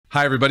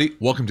Hi, everybody.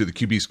 Welcome to the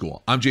QB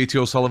School. I'm JT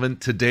O'Sullivan.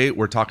 Today,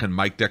 we're talking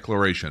Mike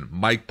declaration,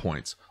 Mike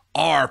points,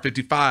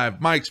 R55,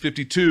 Mike's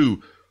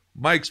 52,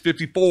 Mike's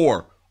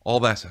 54, all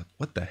that stuff.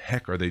 What the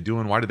heck are they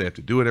doing? Why do they have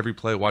to do it every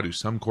play? Why do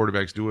some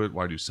quarterbacks do it?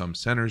 Why do some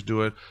centers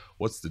do it?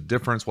 What's the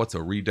difference? What's a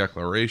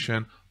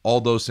redeclaration?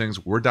 All those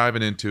things we're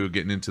diving into,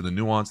 getting into the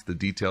nuance, the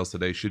details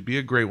today. Should be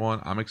a great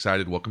one. I'm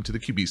excited. Welcome to the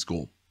QB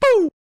School.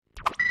 Boo!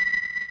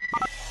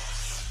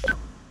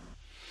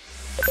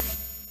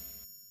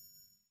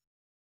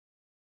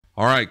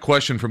 All right,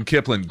 question from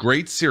Kipling.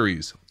 Great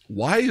series.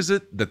 Why is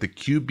it that the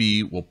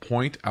QB will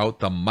point out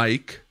the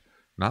mic,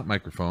 not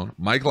microphone,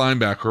 Mike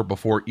linebacker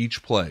before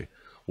each play?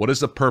 What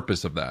is the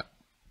purpose of that?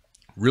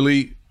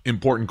 Really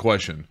important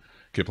question,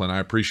 Kipling. I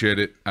appreciate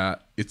it.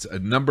 It's a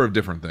number of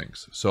different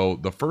things. So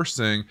the first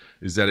thing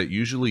is that it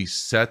usually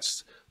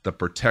sets the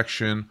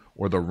protection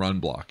or the run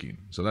blocking.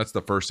 So that's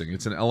the first thing.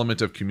 It's an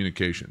element of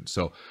communication.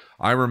 So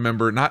I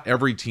remember not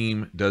every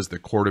team does the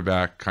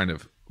quarterback kind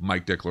of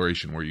Mike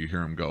declaration where you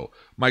hear him go,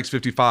 Mike's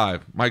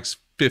 55, Mike's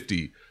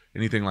 50,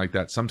 anything like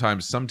that.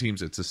 Sometimes some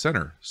teams it's a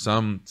center.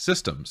 Some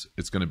systems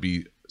it's going to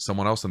be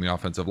someone else on the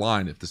offensive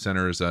line if the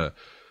center is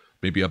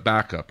maybe a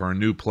backup or a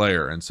new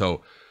player. And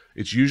so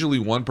it's usually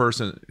one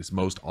person. It's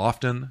most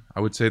often, I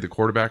would say, the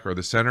quarterback or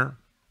the center.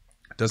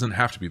 It doesn't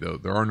have to be, though.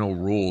 There are no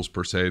rules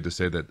per se to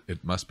say that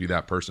it must be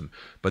that person.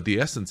 But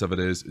the essence of it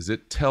is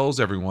it tells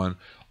everyone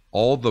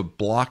all the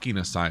blocking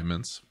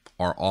assignments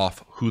are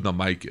off who the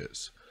Mike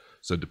is.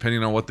 So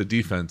depending on what the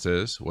defense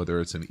is, whether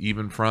it's an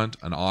even front,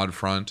 an odd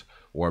front,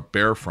 or a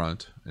bare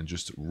front, and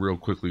just real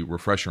quickly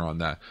refresher on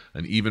that,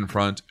 an even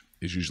front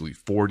is usually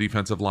 4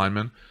 defensive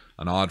linemen,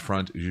 an odd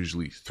front is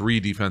usually 3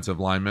 defensive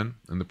linemen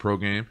in the pro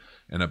game,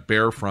 and a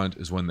bare front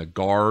is when the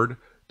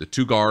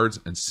 2 guards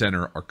and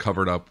center are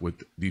covered up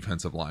with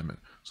defensive linemen.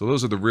 So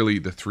those are really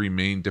the 3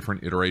 main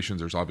different iterations.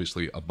 There's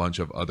obviously a bunch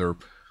of other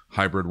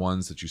hybrid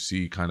ones that you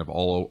see kind of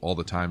all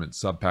the time in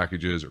sub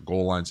packages or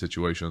goal line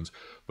situations,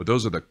 but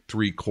those are the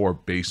 3 core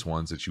base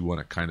ones that you want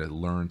to kind of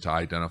learn to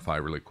identify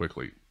really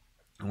quickly.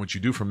 And what you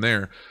do from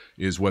there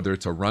is whether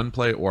it's a run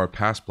play or a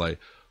pass play,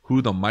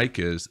 who the Mike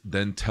is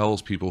then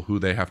tells people who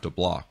they have to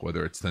block,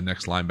 whether it's the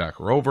next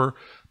linebacker over,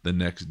 the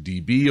next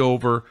DB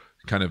over,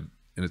 kind of,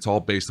 and it's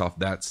all based off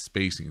that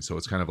spacing. So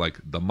it's kind of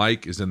like the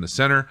Mike is in the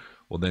center.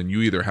 Well, then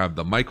you either have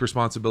the Mike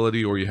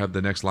responsibility or you have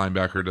the next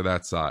linebacker to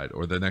that side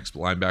or the next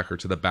linebacker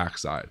to the back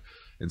side.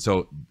 And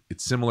so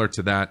it's similar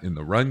to that in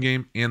the run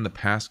game and the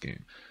pass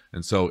game.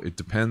 And so it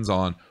depends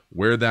on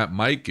where that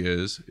Mike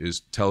is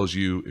tells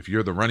you if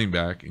you're the running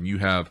back and you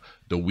have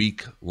the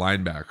weak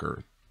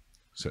linebacker.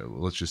 So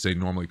let's just say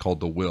normally called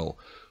the will.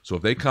 So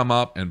if they come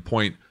up and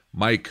point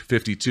Mike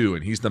 52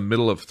 and he's the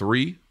middle of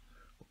 3,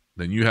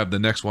 then you have the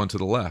next one to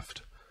the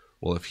left.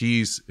 Well,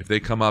 if they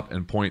come up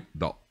and point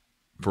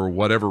for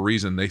whatever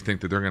reason, they think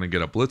that they're going to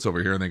get a blitz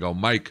over here and they go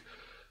Mike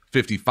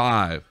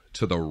 55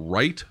 to the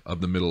right of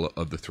the middle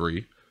of the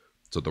 3.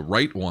 So the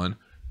right one,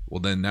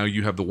 well, then now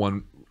you have the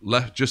one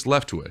just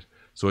left to it.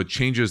 So it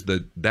changes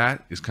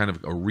that is kind of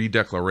a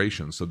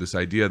redeclaration. So this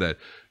idea that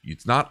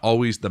it's not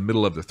always the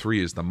middle of the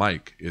 3 is the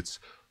Mike. It's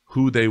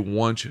who they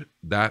want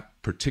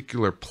that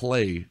particular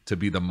play to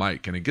be the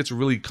Mike. And it gets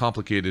really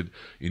complicated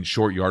in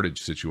short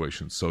yardage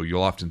situations. So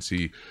you'll often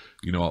see,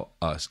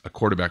 a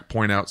quarterback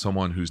point out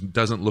someone who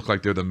doesn't look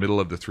like they're the middle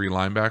of the 3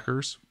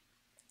 linebackers.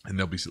 And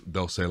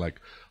they'll say like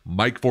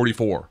Mike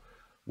 44.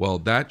 Well,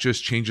 that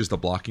just changes the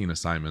blocking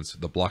assignments,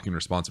 the blocking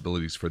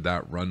responsibilities for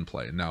that run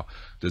play. Now,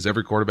 does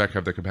every quarterback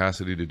have the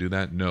capacity to do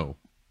that? No.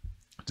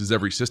 Does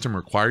every system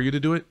require you to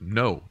do it?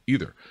 No,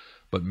 either.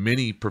 But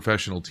many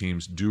professional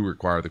teams do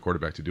require the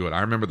quarterback to do it. I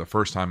remember the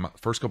first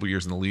couple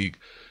years in the league,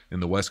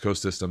 in the West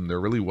Coast system,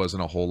 there really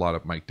wasn't a whole lot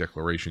of Mike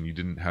declaration. You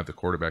didn't have the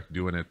quarterback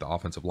doing it. The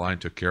offensive line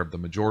took care of the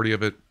majority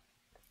of it.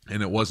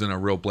 And it wasn't a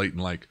real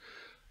blatant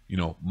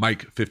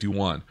Mike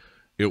 51.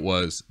 It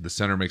was the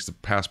center makes the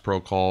pass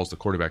pro calls. The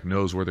quarterback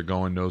knows where they're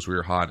going, knows where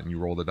you're hot, and you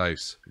roll the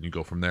dice and you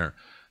go from there.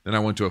 Then I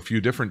went to a few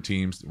different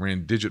teams,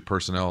 ran digit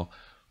personnel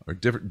or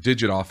different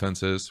digit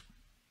offenses,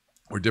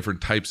 or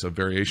different types of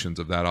variations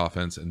of that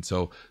offense. And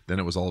so then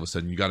it was all of a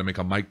sudden you got to make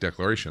a Mike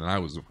declaration. And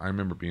I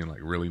remember being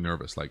like really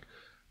nervous. Like,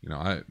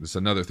 this is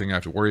another thing I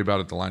have to worry about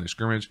at the line of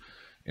scrimmage.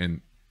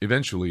 And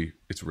eventually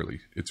it's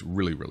really,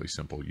 really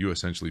simple. You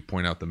essentially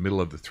point out the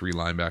middle of the 3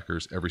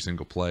 linebackers every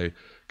single play. It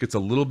gets a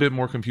little bit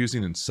more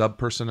confusing in sub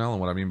personnel. And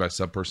what I mean by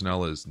sub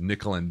personnel is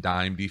nickel and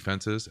dime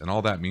defenses. And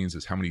all that means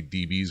is how many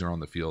DBs are on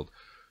the field.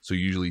 So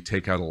you usually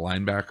take out a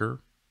linebacker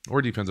or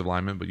defensive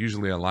lineman, but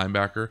usually a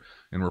linebacker,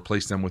 and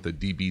replace them with a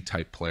DB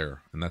type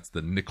player. And that's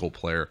the nickel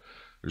player.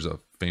 There's a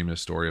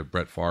famous story of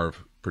Brett Favre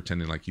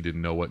pretending like he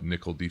didn't know what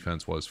nickel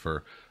defense was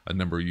for a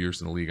number of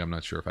years in the league. I'm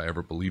not sure if I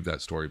ever believed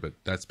that story, but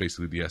that's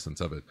basically the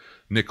essence of it.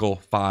 Nickel,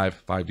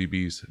 5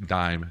 DBs,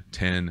 dime,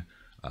 10,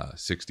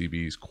 6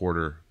 DBs,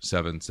 quarter,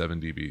 7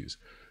 DBs.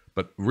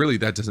 But really,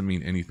 that doesn't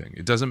mean anything.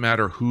 It doesn't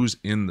matter who's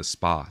in the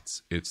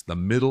spots. It's the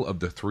middle of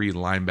the 3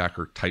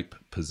 linebacker type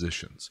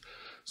positions.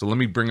 So let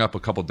me bring up a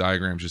couple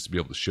diagrams just to be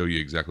able to show you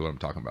exactly what I'm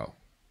talking about.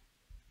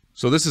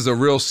 So this is a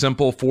real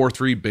simple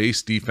 4-3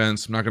 base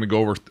defense. I'm not going to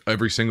go over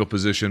every single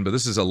position, but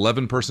this is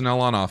 11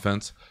 personnel on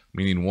offense,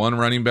 meaning 1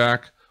 running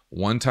back,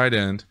 1 tight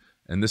end,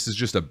 and this is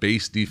just a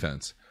base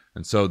defense.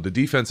 And so the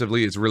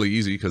defensively, it's really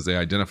easy because they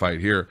identify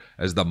it here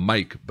as the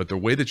Mike. But the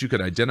way that you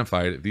could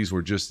identify it, if these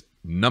were just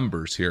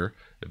numbers here,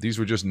 if these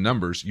were just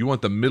numbers, you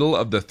want the middle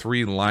of the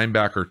 3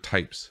 linebacker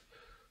types.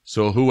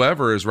 So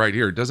whoever is right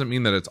here, it doesn't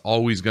mean that it's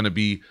always going to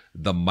be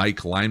the Mike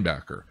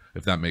linebacker,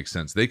 if that makes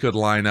sense. They could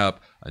line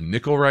up a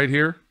nickel right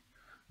here,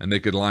 and they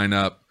could line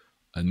up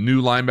a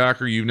new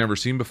linebacker you've never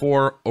seen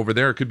before. Over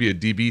there, it could be a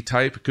DB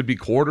type. It could be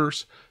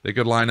quarters. They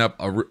could line up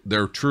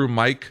their true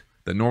Mike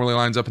that normally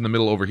lines up in the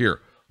middle over here.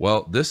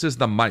 Well, this is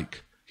the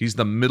Mike. He's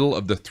the middle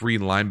of the 3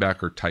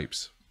 linebacker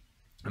types.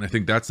 And I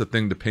think that's the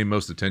thing to pay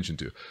most attention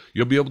to.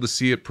 You'll be able to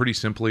see it pretty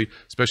simply,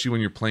 especially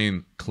when you're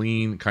playing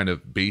clean kind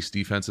of base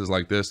defenses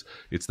like this.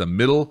 It's the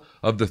middle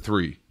of the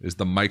 3 is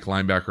the Mike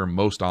linebacker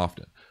most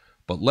often.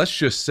 But let's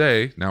just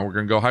say, now we're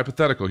going to go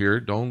hypothetical here.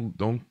 Don't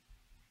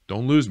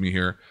lose me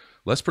here.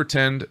 Let's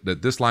pretend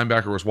that this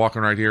linebacker was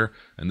walking right here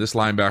and this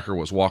linebacker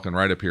was walking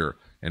right up here.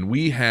 And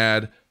we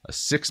had a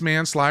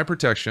 6-man slide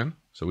protection.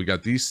 So we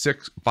got these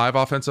 5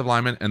 offensive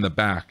linemen and the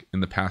back in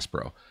the pass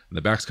pro. And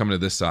the back's coming to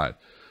this side.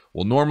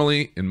 Well,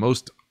 normally in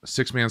most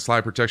 6-man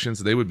slide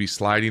protections, they would be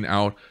sliding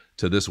out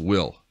to this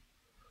will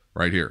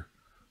right here.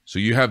 So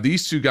you have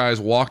these 2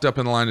 guys walked up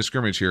in the line of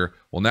scrimmage here.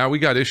 Well, now we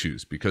got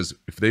issues because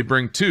if they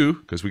bring 2,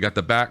 because we got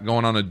the back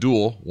going on a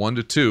duel, 1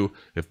 to 2,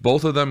 if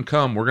both of them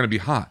come, we're going to be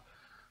hot.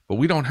 But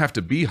we don't have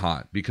to be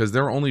hot because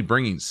they're only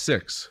bringing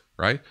 6,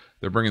 right?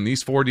 They're bringing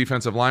these 4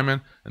 defensive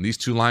linemen and these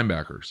 2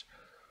 linebackers.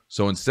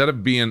 So instead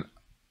of being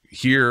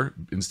here,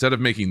 instead of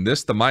making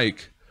this the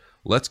Mike,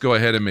 let's go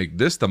ahead and make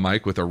this the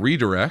Mike with a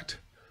redirect.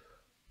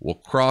 We'll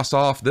cross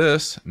off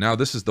this. Now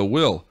this is the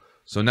will.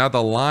 So now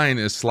the line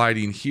is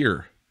sliding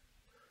here.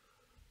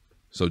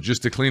 So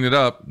just to clean it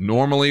up,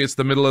 normally it's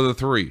the middle of the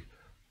 3.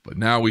 But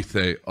now we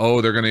say,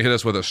 oh, they're going to hit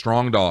us with a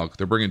strong dog.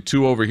 They're bringing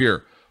 2 over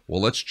here. Well,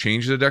 let's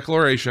change the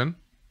declaration.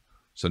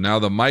 So now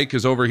the Mike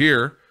is over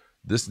here.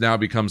 This now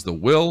becomes the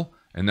will.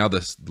 And now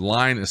this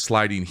line is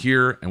sliding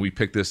here. And we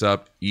pick this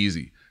up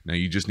easy. Now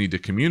you just need to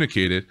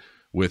communicate it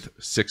with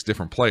 6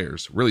 different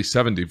players, really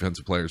 7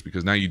 defensive players,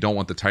 because now you don't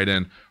want the tight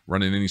end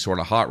running any sort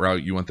of hot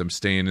route. You want them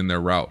staying in their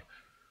route.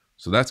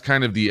 So that's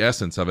kind of the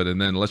essence of it.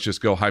 And then let's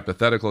just go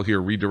hypothetical here,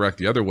 redirect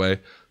the other way.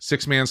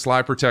 6-man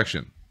slide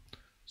protection.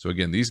 So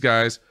again, these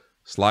guys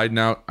sliding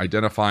out,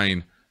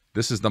 identifying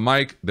this is the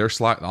Mike. Their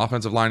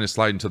offensive line is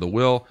sliding to the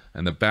will,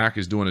 and the back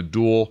is doing a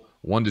duel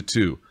 1 to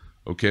 2.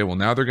 Okay, well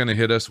now they're going to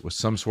hit us with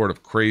some sort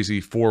of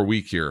crazy 4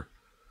 week here.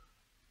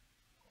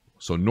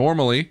 So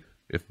normally,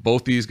 if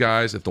both these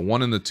guys, if the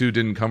 1 and the 2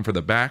 didn't come for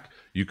the back,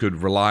 you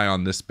could rely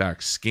on this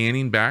back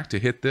scanning back to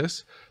hit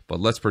this.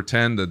 But let's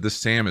pretend that this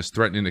Sam is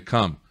threatening to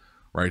come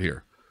right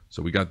here.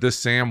 So we got this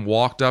Sam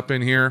walked up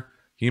in here.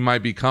 He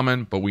might be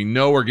coming, but we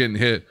know we're getting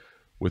hit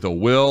with a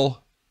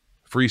will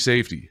free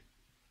safety.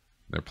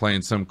 They're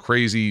playing some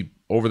crazy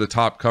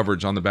over-the-top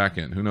coverage on the back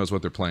end. Who knows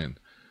what they're playing?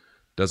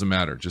 Doesn't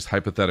matter. Just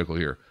hypothetical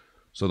here.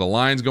 So the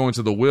line's going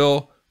to the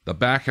will. The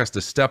back has to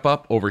step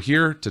up over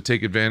here to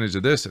take advantage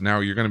of this. And now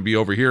you're going to be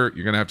over here.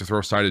 You're going to have to throw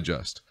side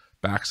adjust,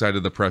 backside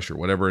of the pressure,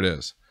 whatever it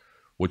is.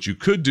 What you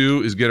could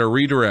do is get a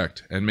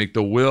redirect and make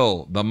the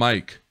will the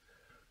Mike.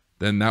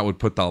 Then that would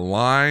put the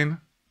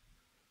line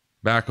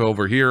back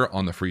over here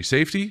on the free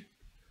safety.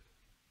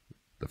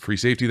 The free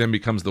safety then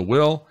becomes the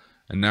will.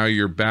 And now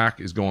your back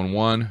is going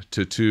 1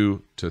 to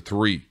 2 to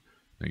 3.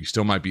 Now you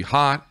still might be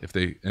hot if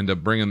they end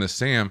up bringing this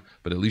Sam,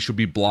 but at least you'll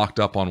be blocked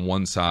up on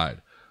one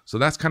side. So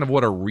that's kind of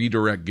what a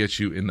redirect gets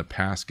you in the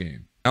pass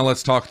game. Now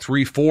let's talk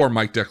 3-4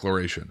 Mike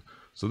declaration.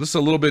 So this is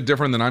a little bit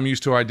different than I'm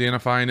used to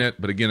identifying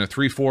it. But again, a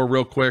 3-4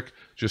 real quick,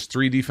 just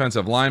 3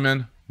 defensive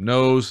linemen,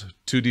 nose,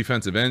 2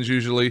 defensive ends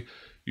usually.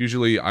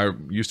 Usually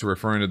I'm used to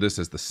referring to this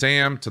as the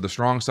Sam to the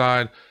strong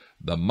side,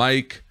 the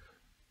Mike.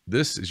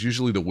 This is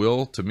usually the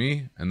will to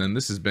me. And then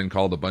this has been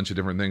called a bunch of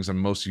different things. I'm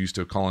most used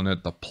to calling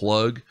it the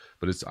plug,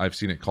 but I've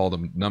seen it called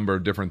a number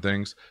of different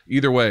things.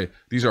 Either way,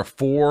 these are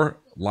 4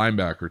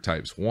 linebacker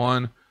types.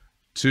 1,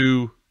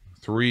 2,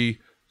 3,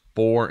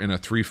 4, and a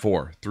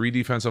 3-4. 3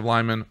 defensive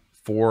linemen,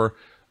 4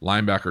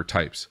 linebacker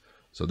types.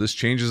 So this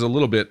changes a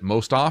little bit.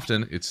 Most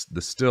often, it's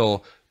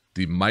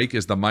the Mike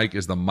is the Mike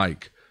is the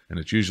Mike. And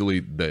it's usually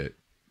the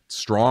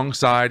strong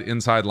side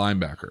inside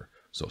linebacker.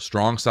 So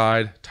strong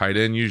side, tight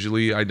end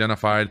usually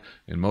identified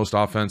in most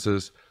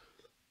offenses.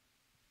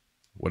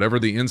 Whatever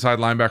the inside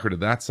linebacker to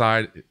that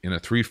side in a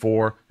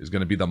 3-4 is going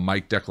to be the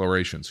Mike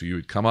declaration. So you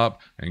would come up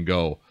and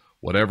go,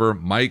 whatever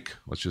Mike,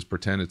 let's just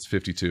pretend it's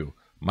 52.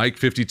 Mike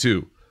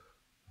 52.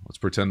 Let's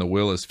pretend the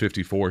will is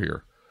 54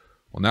 here.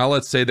 Well, now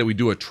let's say that we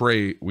do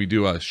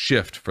a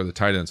shift for the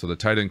tight end. So the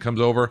tight end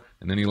comes over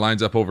and then he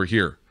lines up over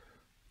here.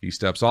 He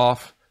steps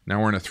off.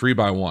 Now we're in a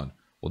 3-by-1.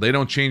 Well, they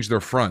don't change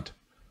their front.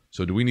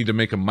 So do we need to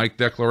make a Mike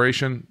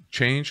declaration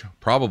change?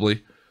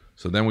 Probably.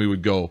 So then we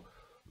would go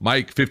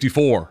Mike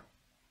 54,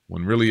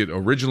 when really it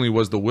originally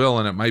was the will,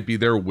 and it might be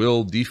their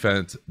will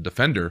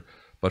defender.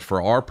 But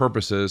for our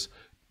purposes,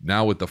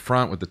 Now with the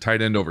front, with the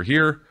tight end over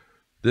here,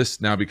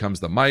 this now becomes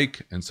the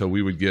Mike. And so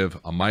we would give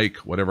a Mike,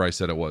 whatever I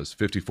said it was,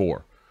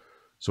 54.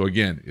 So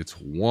again, it's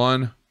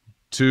 1,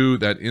 2,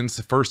 that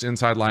first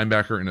inside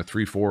linebacker in a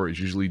 3-4 is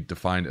usually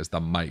defined as the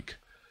Mike.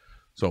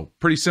 So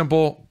pretty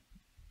simple,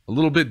 a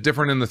little bit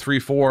different in the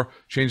 3-4,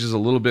 changes a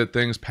little bit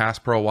things pass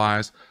pro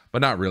wise,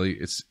 but not really.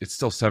 It's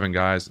still 7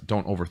 guys.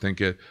 Don't overthink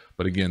it.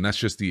 But again, that's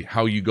just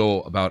how you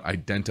go about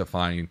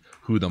identifying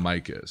who the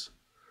Mike is.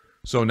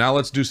 So now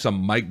let's do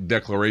some Mike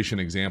declaration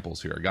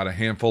examples here. I got a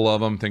handful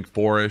of them, think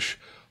 4-ish,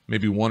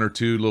 maybe 1 or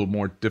 2 little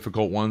more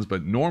difficult ones,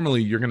 but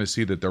normally you're going to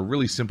see that they're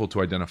really simple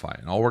to identify.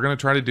 And all we're going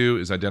to try to do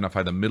is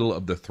identify the middle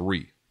of the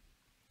 3.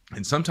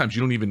 And sometimes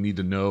you don't even need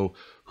to know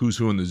who's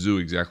who in the zoo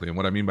exactly. And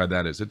what I mean by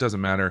that is it doesn't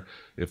matter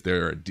if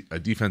they're a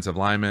defensive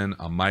lineman,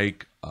 a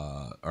Mike,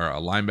 or a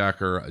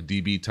linebacker, a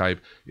DB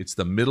type. It's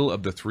the middle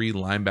of the 3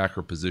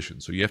 linebacker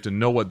positions. So you have to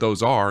know what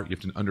those are. You have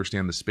to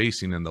understand the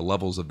spacing and the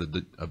levels of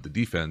the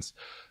defense.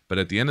 But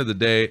at the end of the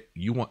day,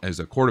 you want, as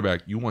a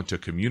quarterback, you want to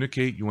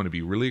communicate. You want to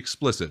be really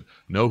explicit.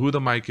 Know who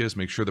the Mike is.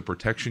 Make sure the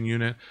protection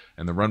unit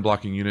and the run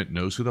blocking unit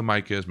knows who the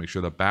Mike is. Make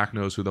sure the back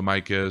knows who the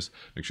Mike is.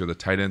 Make sure the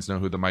tight ends know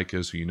who the Mike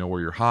is so you know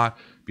where you're hot.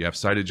 If you have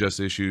sight adjust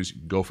issues,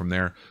 you can go from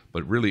there.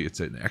 But really, it's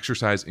an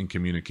exercise in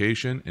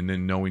communication and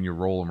then knowing your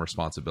role and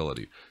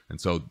responsibility. And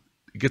so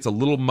it gets a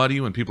little muddy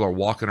when people are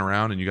walking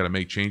around and you got to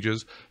make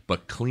changes,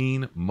 but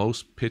clean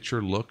most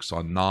pitcher looks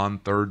on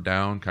non-third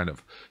down kind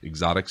of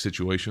exotic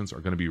situations are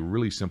going to be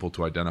really simple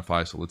to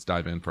identify. So let's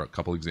dive in for a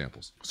couple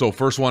examples. So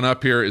first one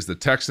up here is the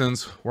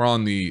Texans. We're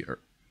on the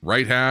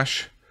right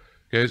hash.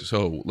 Okay,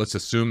 so let's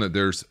assume that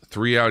there's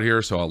 3 out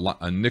here. So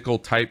a nickel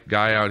type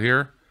guy out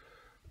here.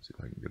 Let's see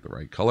if I can get the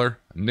right color.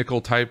 A nickel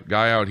type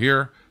guy out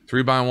here,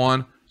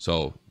 3x1.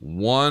 So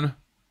 1,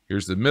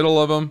 here's the middle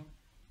of them.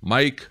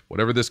 Mike,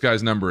 whatever this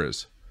guy's number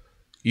is.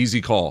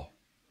 Easy call.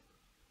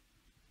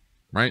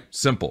 Right?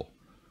 Simple.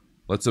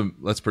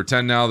 Let's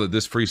pretend now that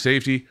this free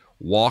safety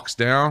walks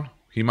down.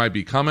 He might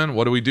be coming.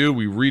 What do?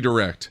 We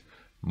redirect.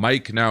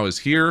 Mike now is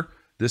here.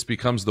 This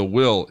becomes the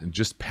will, and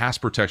just pass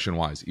protection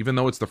wise, even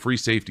though it's the free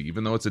safety,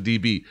 even though it's a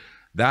DB.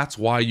 That's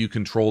why you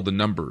control the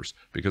numbers,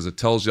 because it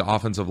tells the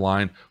offensive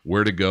line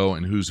where to go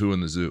and who's who in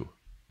the zoo.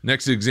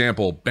 Next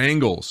example,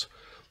 Bengals.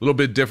 A little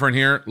bit different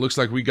here. Looks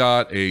like we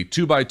got a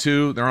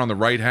 2x2. They're on the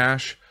right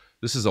hash.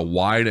 This is a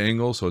wide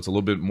angle, so it's a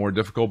little bit more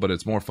difficult, but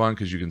it's more fun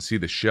because you can see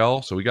the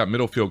shell. So we got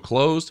middle field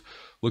closed.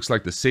 Looks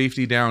like the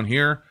safety down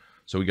here.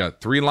 So we got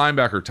 3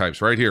 linebacker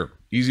types right here.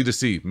 Easy to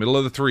see. Middle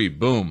of the 3.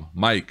 Boom.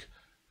 Mike.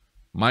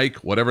 Mike,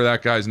 whatever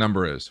that guy's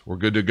number is. We're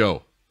good to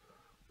go.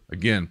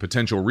 Again,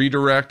 potential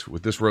redirect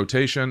with this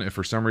rotation. If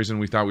for some reason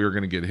we thought we were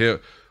going to get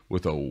hit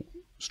with a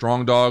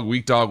strong dog,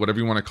 weak dog, whatever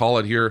you want to call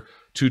it here,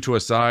 2 to a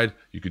side,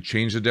 you could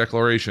change the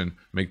declaration,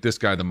 make this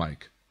guy the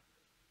Mike.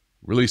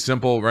 Really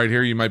simple. Right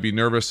here, you might be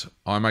nervous.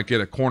 Oh, I might get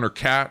a corner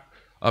cat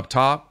up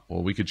top.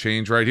 Well, we could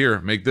change right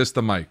here, make this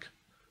the Mike.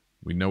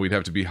 We know we'd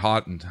have to be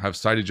hot and have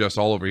sight adjust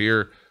all over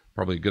here.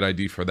 Probably a good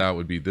idea for that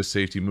would be this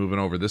safety moving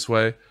over this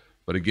way.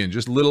 But again,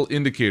 just little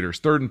indicators.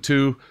 3rd and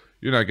 2,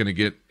 you're not going to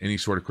get any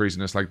sort of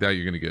craziness like that.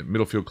 You're going to get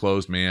middle field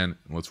closed, man.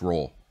 Let's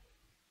roll.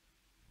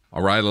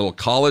 All right, a little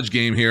college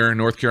game here.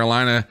 North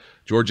Carolina,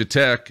 Georgia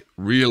Tech.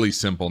 Really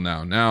simple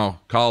now.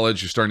 Now,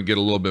 college, you're starting to get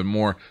a little bit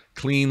more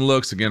clean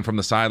looks. Again, from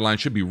the sideline.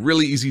 Should be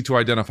really easy to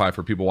identify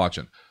for people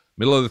watching.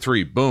 Middle of the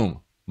 3.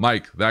 Boom.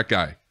 Mike, that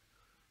guy.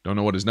 Don't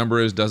know what his number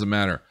is. Doesn't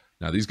matter.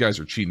 Now, these guys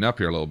are cheating up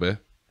here a little bit.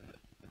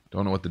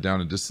 Don't know what the down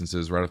and distance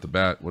is right off the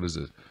bat. What is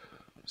it?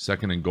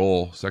 2nd and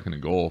goal. 2nd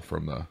and goal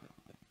from the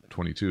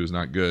 22 is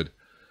not good.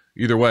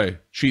 Either way,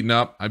 cheating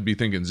up, I'd be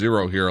thinking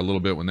 0 here a little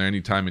bit when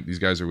anytime these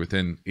guys are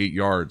within 8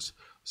 yards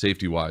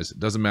safety-wise. It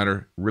doesn't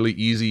matter. Really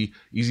easy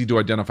to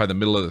identify the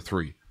middle of the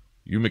 3.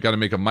 You got to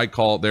make a Mike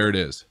call. There it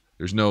is.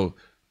 There's no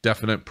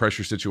definite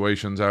pressure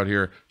situations out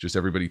here. Just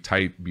everybody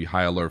tight, be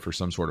high alert for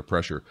some sort of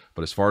pressure.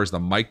 But as far as the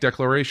Mike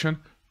declaration,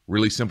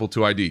 really simple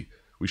to ID.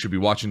 We should be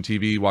watching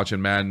TV,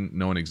 watching Madden,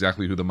 knowing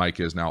exactly who the Mike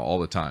is now all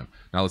the time.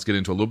 Now let's get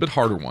into a little bit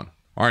harder one.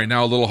 All right,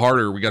 now a little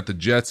harder. We got the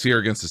Jets here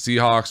against the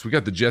Seahawks. We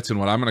got the Jets in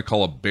what I'm going to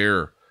call a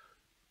bear.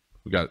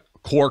 We got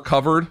core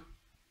covered.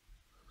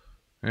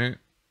 Okay.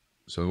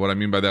 So what I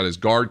mean by that is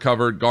guard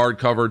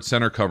covered,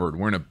 center covered.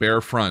 We're in a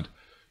bear front.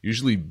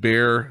 Usually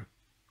bear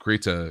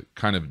creates a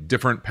kind of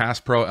different pass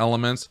pro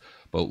elements.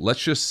 But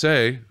let's just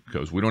say,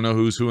 because we don't know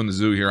who's who in the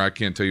zoo here, I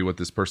can't tell you what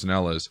this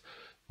personnel is.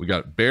 We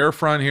got bear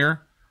front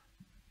here.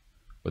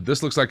 But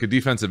this looks like a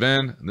defensive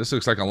end, and this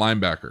looks like a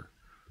linebacker.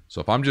 So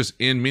if I'm just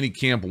in mini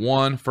camp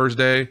 1, first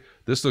day,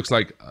 this looks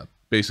like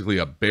basically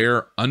a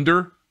bear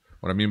under.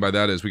 What I mean by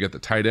that is we got the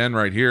tight end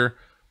right here.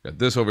 Got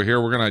this over here.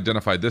 We're going to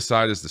identify this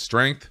side as the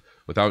strength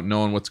without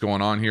knowing what's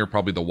going on here.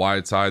 Probably the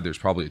wide side. There's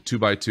probably a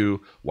 2x2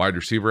 wide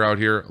receiver out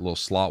here, a little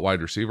slot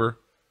wide receiver.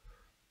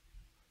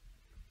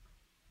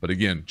 But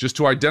again, just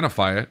to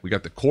identify it, we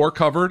got the core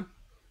covered.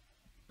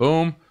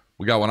 Boom.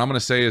 We got what I'm going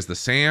to say is the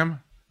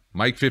Sam,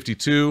 Mike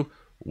 52,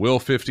 Will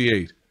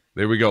 58.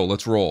 There we go.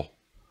 Let's roll.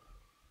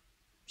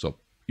 So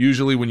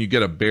Usually when you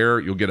get a bear,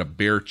 you'll get a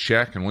bear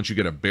check. And once you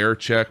get a bear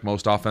check,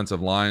 most offensive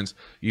lines,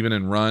 even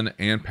in run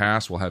and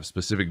pass, will have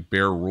specific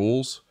bear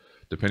rules,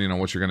 depending on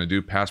what you're going to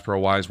do, pass pro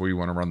wise, where you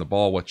want to run the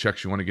ball, what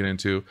checks you want to get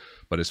into.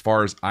 But as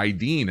far as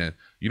IDing it,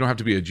 you don't have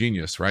to be a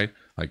genius, right?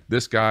 Like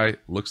this guy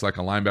looks like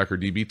a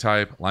linebacker DB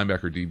type,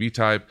 linebacker DB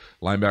type,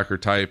 linebacker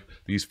type.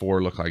 These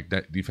four look like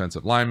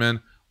defensive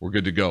linemen. We're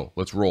good to go.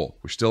 Let's roll.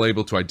 We're still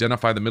able to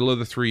identify the middle of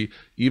the three,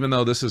 even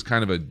though this is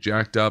kind of a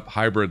jacked up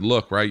hybrid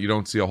look, right? You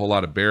don't see a whole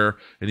lot of bear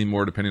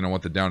anymore, depending on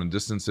what the down and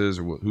distance is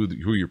or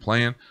who you're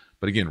playing.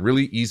 But again,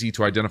 really easy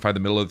to identify the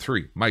middle of the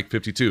three. Mike,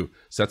 52,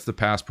 sets the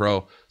pass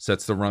pro,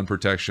 sets the run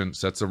protection,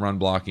 sets the run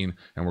blocking,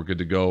 and we're good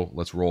to go.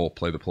 Let's roll,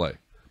 play the play.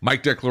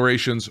 Mike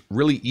declarations,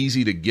 really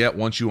easy to get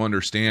once you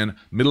understand.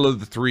 Middle of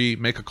the three,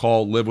 make a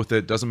call, live with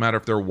it. Doesn't matter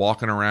if they're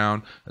walking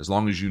around. As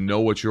long as you know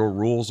what your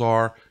rules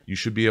are, you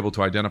should be able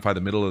to identify the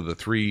middle of the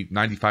three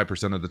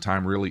 95% of the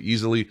time really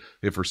easily.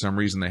 If for some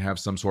reason they have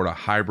some sort of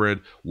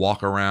hybrid,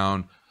 walk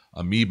around,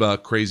 amoeba,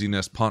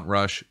 craziness, punt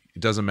rush,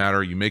 it doesn't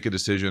matter. You make a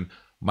decision.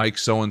 Mike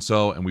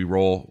so-and-so, and we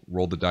roll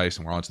the dice,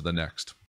 and we're on to the next.